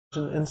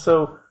And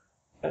so,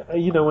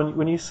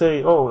 when you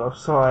say, "Oh,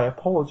 so I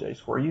apologize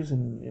for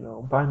using,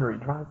 binary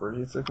drivers,"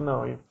 it's like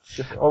no, it's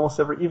just almost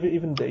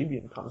even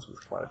Debian comes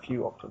with quite a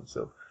few of them.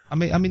 So I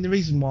mean, the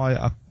reason why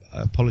I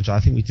apologise,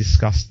 I think we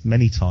discussed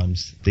many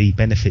times the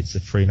benefits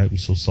of free and open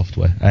source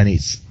software, and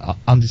it's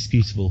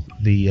undisputable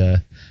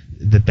the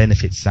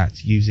benefits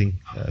that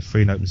using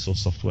free and open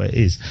source software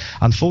is.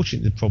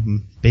 Unfortunately, the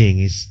problem being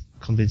is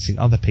convincing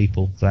other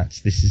people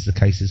that this is the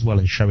case as well,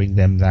 and showing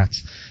them that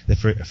the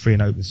free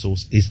and open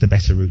source is the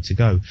better route to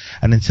go.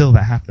 And until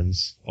that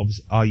happens,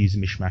 obviously, I use a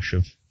mishmash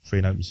of free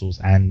and open source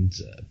and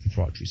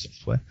proprietary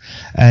software,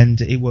 and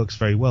it works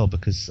very well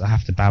because I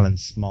have to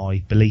balance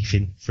my belief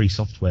in free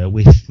software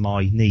with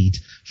my need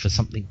for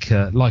something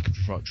like a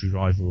proprietary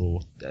driver,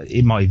 or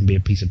it might even be a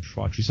piece of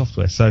proprietary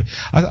software. So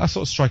I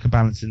sort of strike a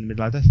balance in the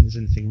middle. I don't think there's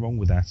anything wrong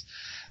with that.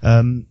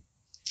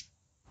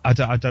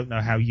 I don't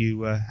know how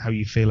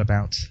you feel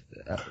about.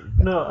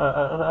 No,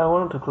 I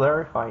wanted to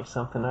clarify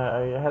something.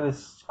 I had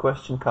this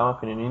question come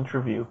up in an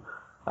interview,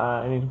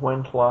 and it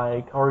went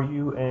like, "Are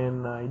you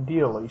an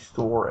idealist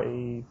or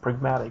a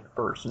pragmatic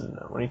person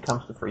when it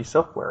comes to free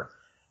software?"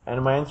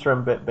 And my answer,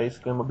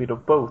 basically, I'm a bit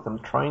of both. I'm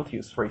trying to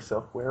use free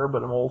software,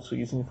 but I'm also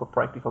using it for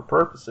practical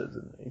purposes.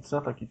 And it's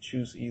not like you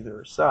choose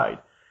either side.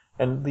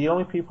 And the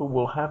only people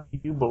will have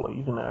you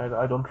believe, and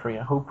I don't really,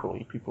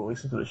 hopefully people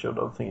listen to the show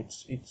don't think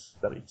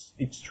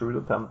it's true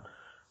that I'm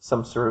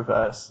some sort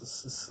of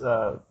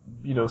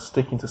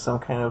sticking to some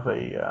kind of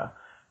a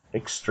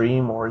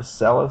extreme or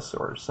zealous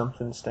or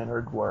something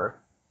standard where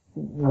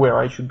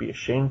I should be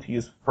ashamed to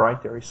use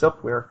proprietary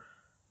software.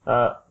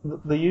 Those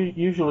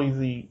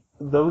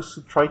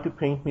who try to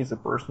paint me as a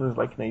person who's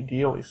like an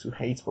idealist who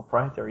hates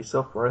proprietary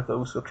software are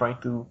those who try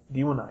to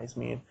demonize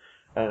me,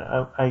 and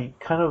I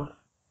kind of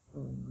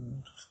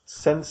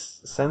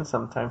sense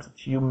sometimes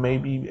that you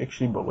maybe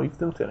actually believe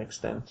them to an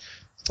extent.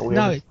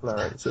 No,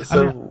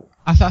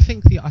 I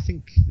think the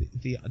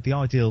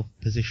ideal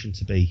position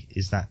to be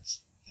is that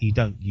you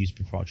don't use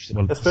proprietary.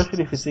 Well,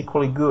 especially if it's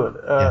equally good,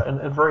 and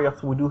very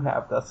often we do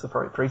have that. So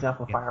for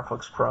example,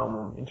 Firefox,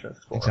 Chrome, Internet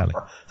Explorer.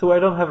 Exactly. So I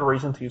don't have a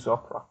reason to use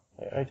Opera.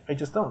 I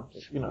just don't.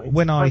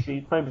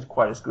 It might be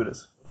quite as good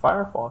as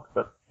Firefox,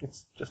 but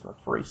it's just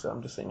not free. So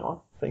I'm just saying,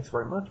 oh, thanks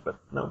very much, but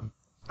no,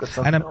 got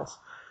something else.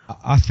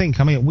 I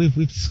mean, we've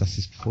discussed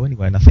this before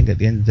anyway, and I think at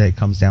the end of the day it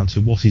comes down to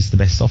what is the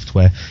best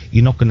software.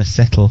 You're not going to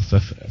settle for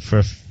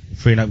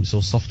free and open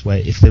source software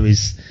if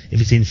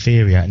it's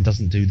inferior and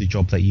doesn't do the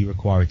job that you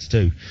require it to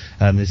do.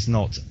 It's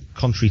not,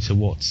 contrary to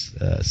what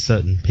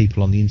certain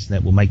people on the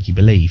internet will make you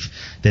believe,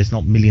 there's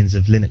not millions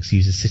of Linux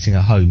users sitting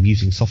at home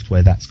using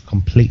software that's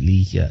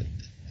completely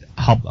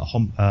what's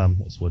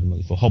the word I'm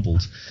looking for?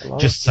 Hobbled,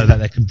 just so that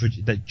they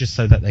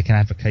can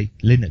advocate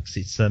Linux.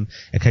 It's a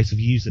case of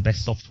use the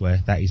best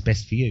software that is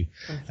best for you.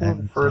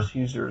 And the first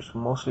users,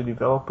 mostly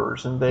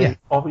developers, and they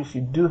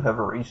obviously do have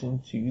a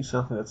reason to use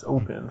something that's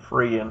open and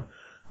free, and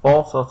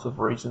all sorts of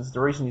reasons. The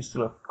reason you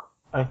still have,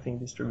 I think,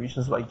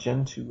 distributions like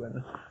Gentoo,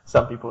 and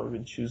some people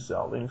even choose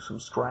Linux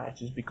from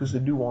scratch, is because they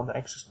do want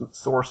access to the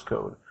source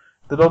code.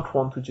 They don't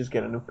want to just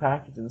get a new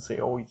package and say,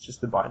 oh, it's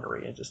just a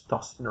binary, and just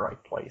toss it in the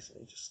right place,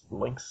 and it just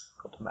links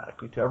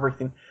automatically to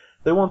everything.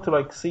 They want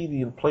to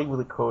see and play with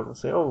the code and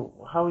say, oh,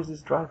 how is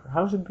this driver?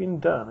 How's it being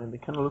done? And they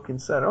kind of look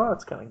inside, oh,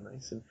 that's kind of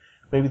nice. And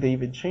maybe they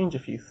even change a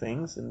few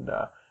things, and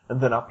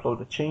then upload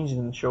the changes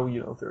and show,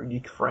 their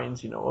geek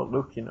friends, oh,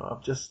 look,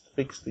 I've just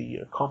fixed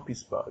the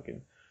copies bug,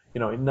 and,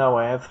 now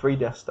I have 3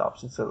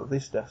 desktops instead of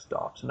this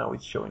desktop, so now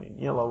it's showing in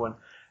yellow, and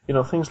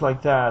things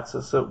like that.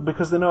 So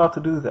because they know how to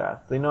do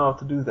that. They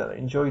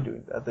enjoy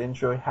doing that. They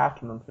enjoy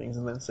hacking on things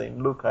and then saying,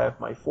 look, I have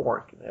my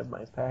fork and I have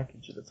my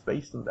package that's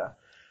based on that.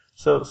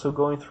 So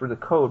going through the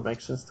code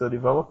makes sense to a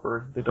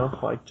developer. They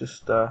don't like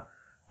just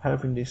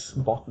having this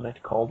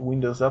botnet called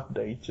Windows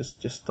Update,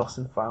 just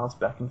tossing files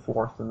back and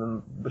forth, and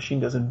then the machine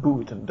doesn't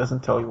boot and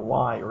doesn't tell you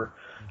why or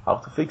how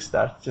to fix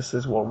that. It just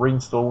says, well,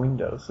 reinstall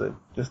Windows. It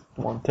just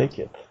won't take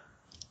it.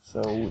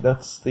 So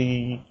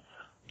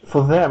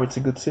for them, it's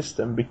a good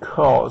system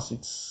because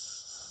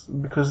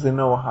they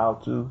know how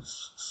to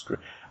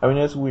script. I mean,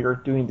 as we are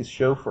doing this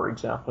show, for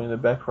example, in the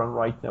background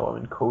right now,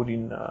 I'm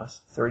encoding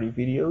 30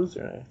 videos,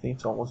 and I think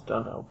it's almost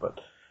done now. But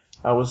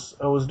I was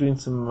doing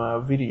some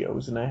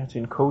videos, and I had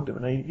to encode them,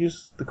 and I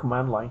used the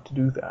command line to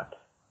do that.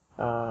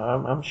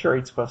 I'm sure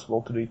it's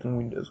possible to do it in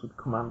Windows with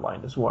the command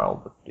line as well,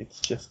 but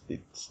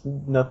it's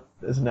not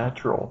as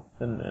natural,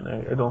 and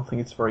I don't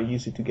think it's very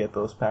easy to get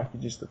those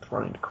packages that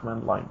run in the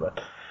command line,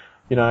 but.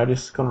 I had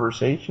this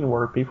conversation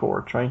where people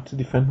were trying to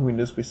defend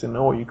Windows by saying,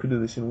 oh, you could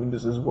do this in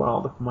Windows as well,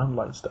 the command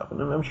line stuff.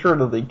 And I'm sure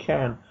that they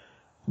can,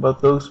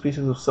 but those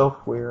pieces of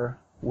software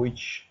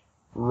which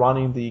run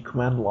in the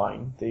command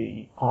line,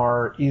 they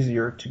are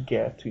easier to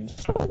get to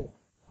install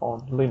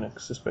on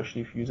Linux,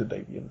 especially if you use a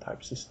Debian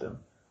type system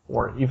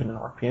or even an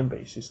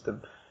RPM-based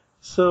system.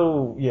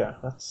 So, yeah,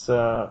 that's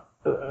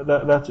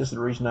just the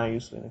reason I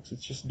use Linux.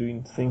 It's just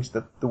doing things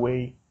that the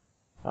way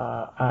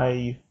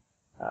I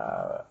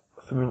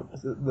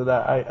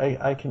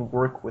can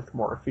work with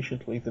more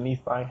efficiently than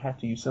if I had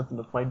to use something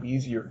that might be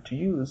easier to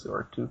use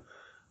or to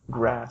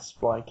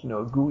grasp like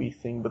a GUI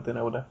thing, but then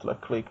I would have to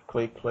like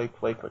click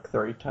like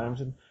 30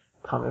 times and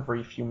come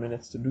every few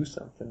minutes to do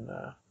something.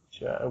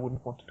 Which I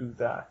wouldn't want to do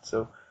that.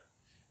 So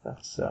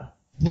that's.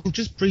 Well,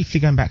 just briefly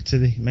going back to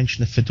the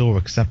mention of Fedora,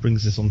 because that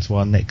brings us on to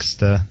our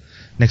next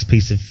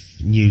piece of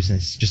news, and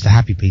it's just a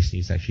happy piece of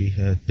news actually,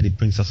 but it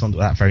brings us onto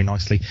that very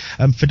nicely.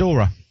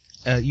 Fedora,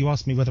 you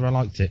asked me whether I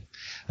liked it,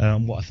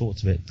 what I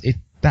thought of it.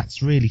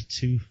 That's really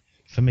two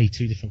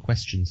different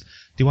questions.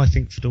 Do I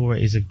think Fedora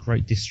is a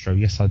great distro?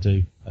 Yes, I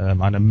do.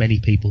 I know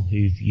many people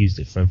who've used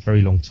it for a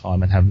very long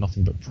time and have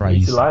nothing but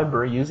praise. It's a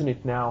library using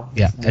it now.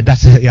 Yeah,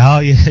 that's it. Yeah,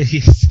 yes.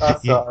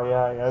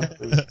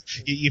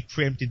 Please. You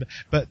preempted,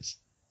 but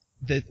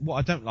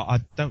what I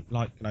don't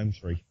like GNOME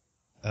 3,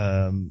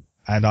 and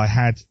I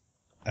had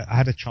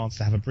a chance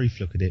to have a brief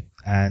look at it,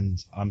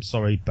 and I'm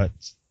sorry, but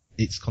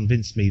it's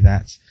convinced me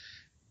that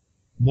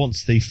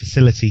once the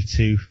facility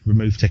to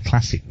remove to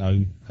classic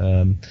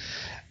GNOME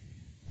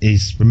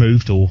is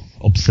removed or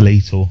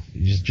obsolete or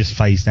just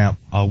phased out,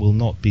 I will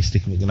not be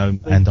sticking with GNOME,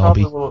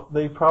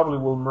 They probably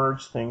will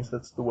merge things.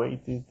 That's the way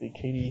the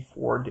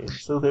KDE4 did.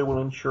 So they will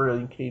ensure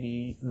that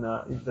in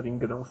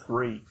GNOME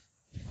 3.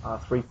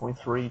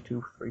 3.3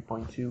 to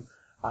 3.2,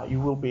 you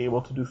will be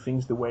able to do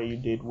things the way you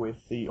did with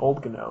the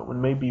old GNOME,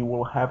 and maybe you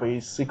will have a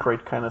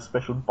secret kind of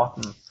special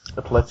button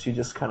that lets you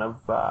just kind of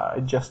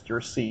adjust your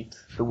seat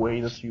the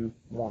way that you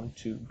want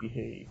to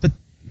behave.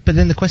 But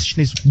then the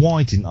question is,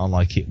 why didn't I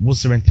like it?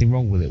 Was there anything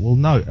wrong with it? Well,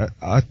 no.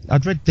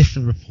 I'd read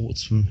different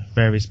reports from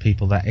various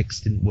people that X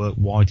didn't work,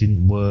 Y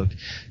didn't work,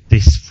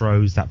 this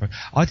froze, that froze.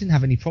 I didn't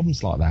have any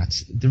problems like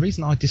that. The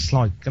reason I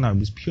disliked GNOME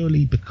was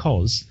purely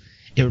because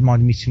it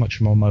reminded me too much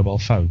of my mobile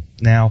phone.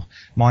 Now,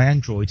 my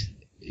Android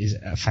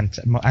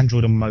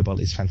on mobile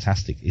is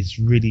fantastic. It's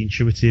really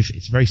intuitive.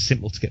 It's very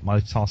simple to get my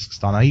tasks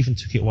done. I even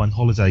took it on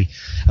holiday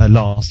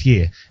last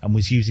year and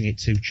was using it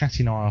to chat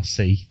in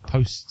IRC,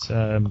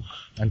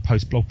 and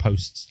post blog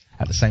posts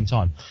at the same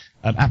time.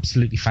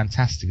 Absolutely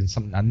fantastic, and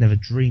something I never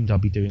dreamed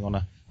I'd be doing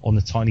on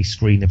the tiny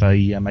screen of a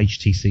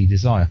HTC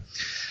Desire.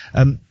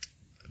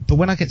 But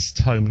when I get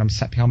home and I'm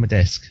sat behind my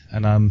desk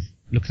and I'm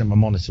looking at my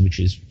monitor, which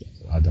is,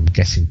 I'm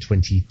guessing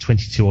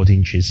 22 odd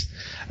inches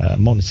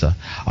monitor,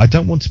 I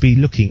don't want to be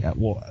looking at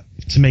what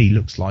to me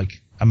looks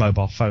like a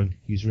mobile phone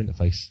user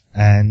interface,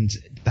 and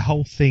the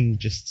whole thing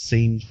just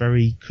seemed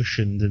very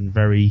cushioned and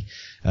very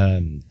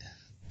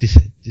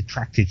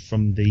detracted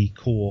from the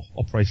core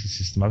operating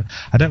system.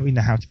 I don't really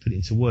know how to put it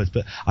into words,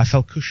 but I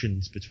felt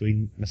cushioned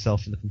between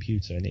myself and the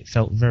computer, and it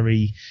felt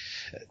very,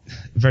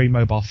 very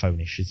mobile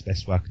phone-ish is the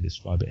best way I can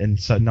describe it. And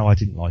so, no, I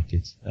didn't like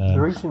it.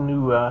 There is a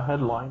new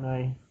headline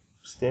I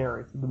stare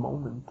at the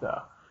moment.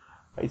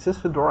 It says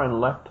Fedora and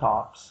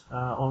laptops.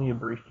 Only a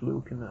brief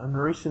look, and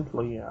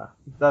recently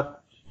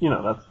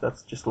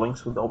that's just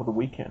links with over the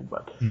weekend.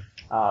 But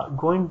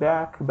going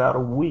back about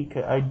a week,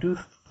 I do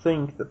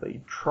think that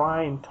they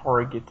try and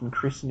target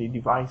increasingly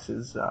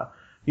devices.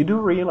 You do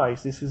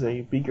realize this is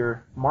a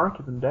bigger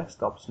market than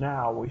desktops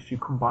now. If you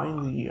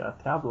combine the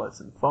tablets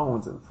and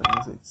phones and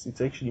things,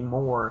 it's actually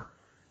more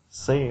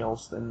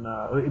sales than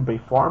by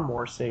far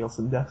more sales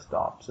than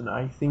desktops. And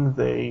I think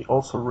they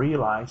also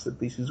realize that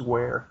this is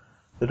where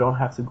they don't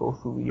have to go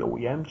through the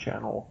OEM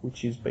channel,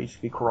 which is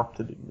basically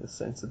corrupted in the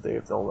sense that they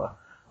have all the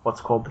what's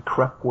called the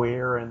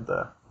crapware and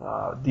the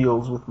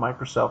deals with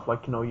Microsoft.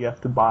 Like, you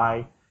have to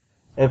buy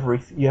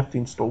you have to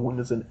install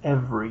Windows in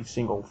every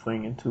single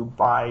thing, and to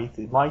buy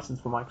the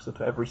license from Microsoft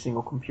to every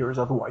single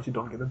computer, otherwise you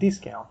don't get a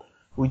discount,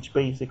 which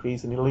basically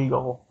is an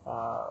illegal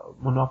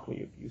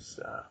monopoly abuse,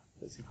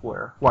 as it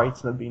were. Why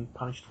it's not being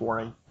punished for,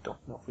 I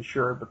don't know for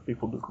sure, but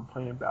people do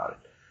complain about it.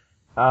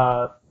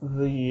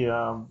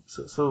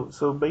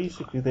 So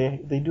basically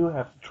they do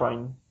have to try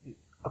and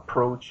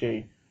approach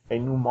a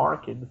new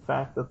market. The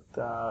fact that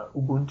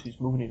Ubuntu is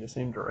moving in the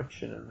same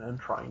direction and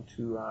trying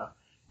to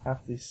have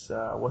this,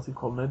 what's it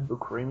called,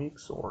 Netbook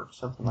Remix or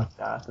something like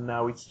that, and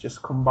now it's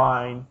just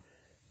combined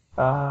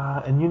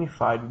and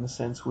unified in a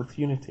sense with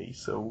Unity.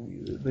 So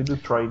they do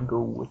try and go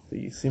with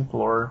the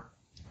simpler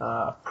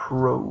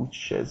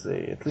approach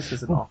at least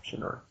as an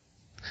option. Or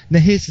now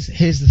here's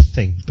the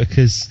thing,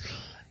 because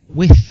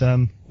with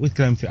GNOME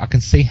 3, I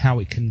can see how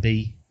it can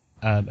be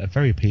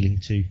very appealing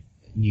to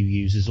new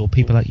users or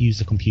people that use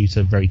the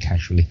computer very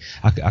casually.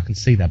 I can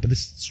see that, but the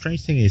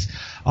strange thing is,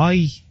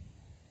 I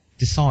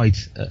decide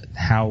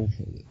how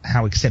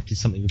accepted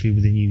something would be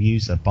with a new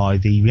user by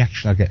the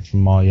reaction I get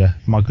from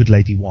my good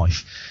lady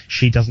wife.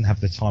 She doesn't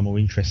have the time or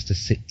interest to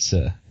sit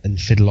and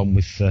fiddle on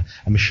with a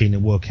machine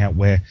and work out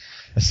where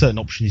a certain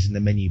option is in the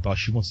menu bar.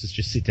 She wants to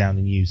just sit down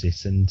and use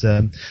it,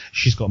 and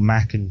she's got a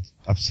Mac, and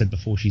I've said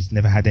before she's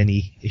never had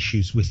any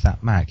issues with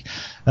that Mac.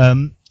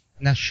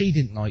 Now, she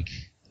didn't like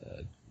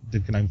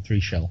the GNOME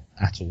 3 shell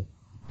at all,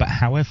 but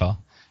however,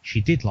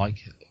 she did like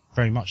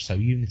very much so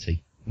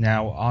Unity.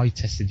 Now, I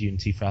tested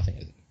Unity for, I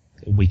think,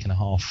 a week and a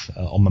half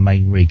on my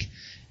main rig,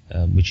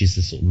 which is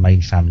the sort of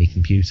main family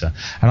computer.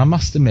 And I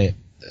must admit,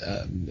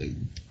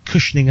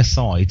 cushioning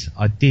aside,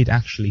 I did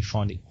actually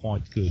find it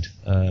quite good.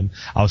 I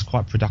was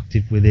quite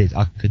productive with it.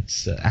 I could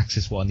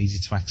access what I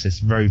needed to access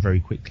very, very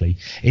quickly.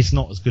 It's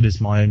not as good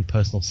as my own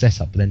personal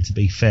setup, but then to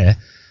be fair,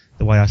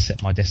 the way I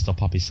set my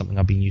desktop up is something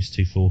I've been used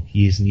to for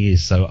years and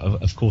years, so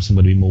of course I'm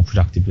going to be more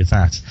productive with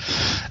that.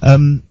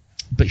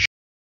 But